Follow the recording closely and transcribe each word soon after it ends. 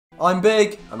I'm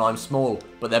big and I'm small,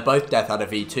 but they're both Deathadder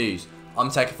V2s. I'm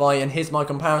Techify and here's my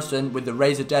comparison with the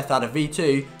Razer Deathadder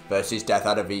V2 versus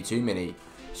Deathadder V2 Mini.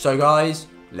 So guys,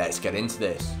 let's get into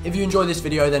this. If you enjoyed this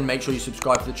video, then make sure you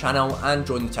subscribe to the channel and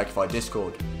join the Techify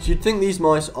Discord. So you'd think these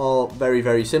mice are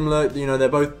very similar, you know, they're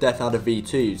both Deathadder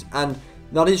V2s, and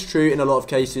that is true in a lot of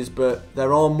cases, but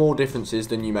there are more differences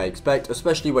than you may expect,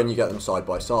 especially when you get them side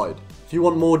by side. If you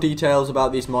want more details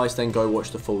about these mice, then go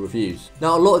watch the full reviews.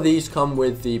 Now, a lot of these come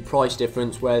with the price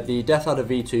difference, where the Deathadder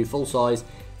V2 full size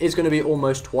is going to be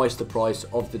almost twice the price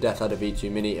of the Deathadder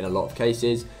V2 Mini in a lot of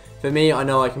cases. For me, I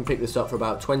know I can pick this up for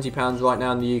about £20 right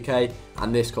now in the UK,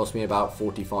 and this cost me about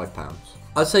 £45.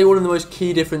 I'd say one of the most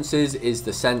key differences is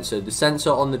the sensor. The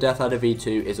sensor on the Deathadder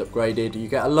V2 is upgraded. You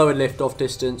get a lower lift-off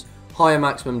distance, higher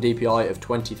maximum DPI of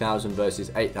 20,000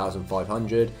 versus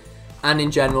 8,500, and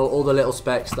in general, all the little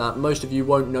specs that most of you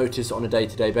won't notice on a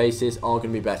day-to-day basis are going to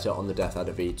be better on the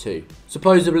Deathadder V2.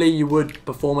 Supposedly, you would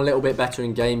perform a little bit better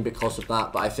in game because of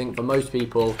that, but I think for most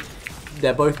people,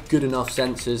 they're both good enough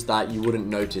sensors that you wouldn't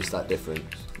notice that difference.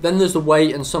 Then there's the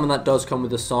weight, and some of that does come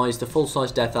with the size. The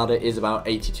full-size Deathadder is about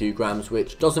 82 grams,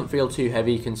 which doesn't feel too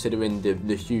heavy considering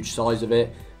the huge size of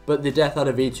it. But the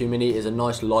Deathadder V2 Mini is a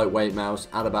nice lightweight mouse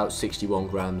at about 61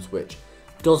 grams, which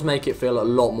does make it feel a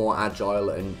lot more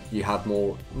agile and you have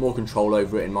more control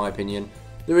over it, in my opinion.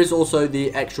 There is also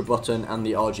the extra button and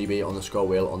the RGB on the scroll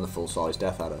wheel on the full-size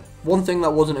Deathadder. One thing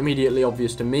that wasn't immediately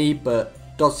obvious to me, but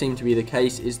does seem to be the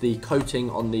case, is the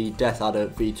coating on the Deathadder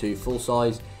V2 full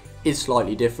size is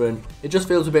slightly different. It just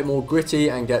feels a bit more gritty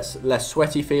and gets less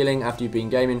sweaty feeling after you've been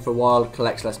gaming for a while,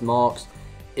 collects less marks.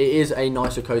 It is a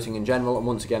nicer coating in general, and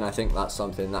once again I think that's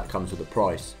something that comes with the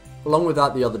price. Along with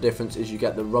that, the other difference is you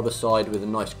get the rubber side with a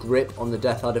nice grip on the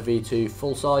Deathadder V2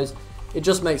 full size. It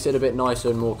just makes it a bit nicer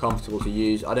and more comfortable to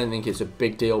use. I don't think it's a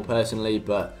big deal personally,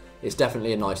 but it's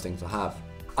definitely a nice thing to have.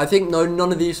 I think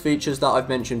none of these features that I've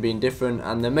mentioned being different,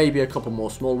 and there may be a couple more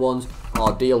small ones,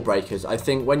 are deal breakers. I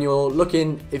think when you're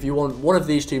looking, if you want one of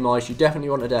these two mice, you definitely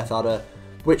want a Deathadder.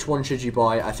 Which one should you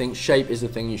buy? I think shape is the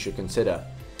thing you should consider.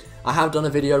 I have done a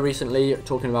video recently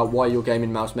talking about why your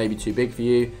gaming mouse may be too big for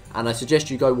you, and I suggest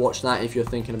you go watch that if you're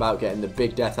thinking about getting the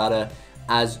big Deathadder,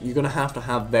 as you're going to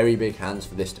have very big hands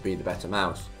for this to be the better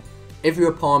mouse. If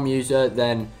you're a palm user,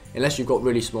 then unless you've got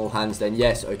really small hands, then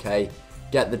yes, okay,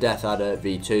 get the Deathadder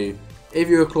V2. If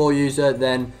you're a claw user,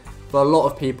 then for a lot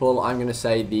of people, I'm going to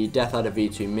say the Deathadder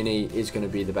V2 Mini is going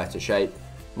to be the better shape.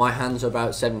 My hands are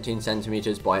about 17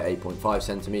 centimeters by 8.5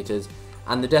 centimeters.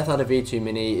 And the Deathadder V2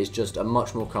 Mini is just a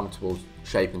much more comfortable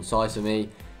shape and size for me.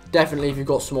 Definitely, if you've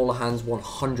got smaller hands,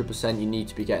 100% you need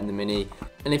to be getting the Mini.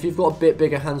 And if you've got a bit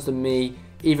bigger hands than me,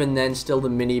 even then, still the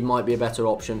Mini might be a better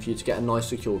option for you to get a nice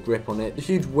secure grip on it. The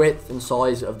huge width and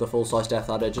size of the full-size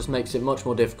Deathadder just makes it much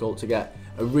more difficult to get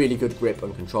a really good grip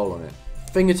and control on it.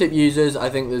 Fingertip users, I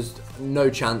think there's no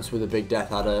chance with a big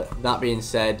Deathadder. That being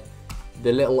said,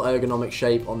 the little ergonomic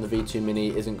shape on the V2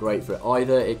 Mini isn't great for it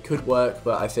either. It could work,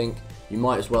 but I think you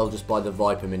might as well just buy the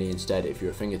Viper Mini instead if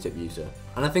you're a fingertip user.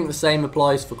 And I think the same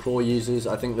applies for claw users.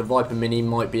 I think the Viper Mini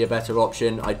might be a better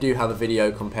option. I do have a video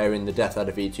comparing the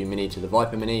Deathadder V2 Mini to the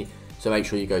Viper Mini, so make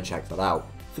sure you go check that out.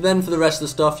 For the rest of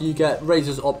the stuff, you get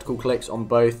Razer's optical clicks on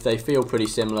both. They feel pretty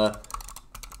similar.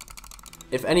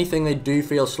 If anything, they do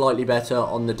feel slightly better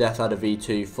on the Deathadder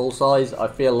V2 full size. I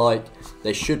feel like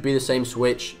they should be the same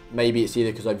switch. Maybe it's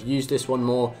either because I've used this one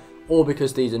more, or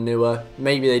because these are newer.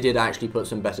 Maybe they did actually put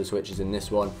some better switches in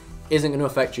this one. Isn't going to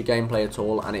affect your gameplay at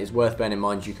all, and it is worth bearing in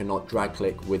mind you cannot drag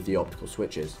click with the optical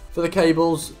switches. For the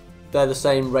cables, they're the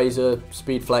same Razer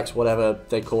Speedflex, whatever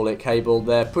they call it, cable.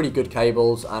 They're pretty good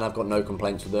cables, and I've got no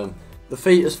complaints with them. The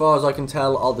feet, as far as I can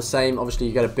tell, are the same. Obviously,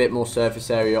 you get a bit more surface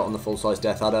area on the full-size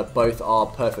Deathadder. Both are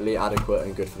perfectly adequate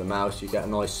and good for the mouse. You get a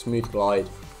nice smooth glide,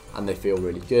 and they feel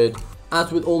really good. As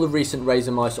with all the recent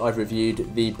Razer mice I've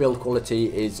reviewed, the build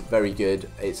quality is very good.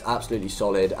 It's absolutely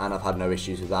solid, and I've had no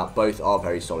issues with that. Both are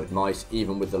very solid mice,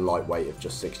 even with the light weight of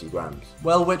just 60 grams.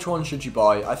 Well, which one should you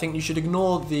buy? I think you should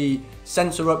ignore the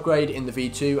sensor upgrade in the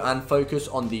V2 and focus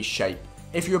on the shape.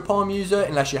 If you're a palm user,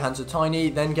 unless your hands are tiny,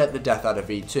 then get the Deathadder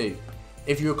V2.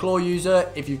 If you're a claw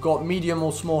user, if you've got medium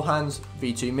or small hands,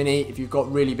 V2 Mini. If you've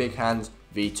got really big hands,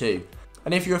 V2.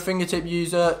 And if you're a fingertip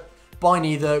user, buy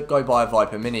neither, go buy a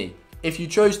Viper Mini. If you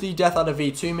chose the Deathadder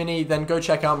V2 Mini, then go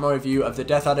check out my review of the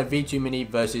Deathadder V2 Mini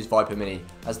versus Viper Mini,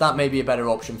 as that may be a better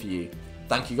option for you.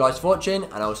 Thank you guys for watching,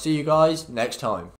 and I will see you guys next time.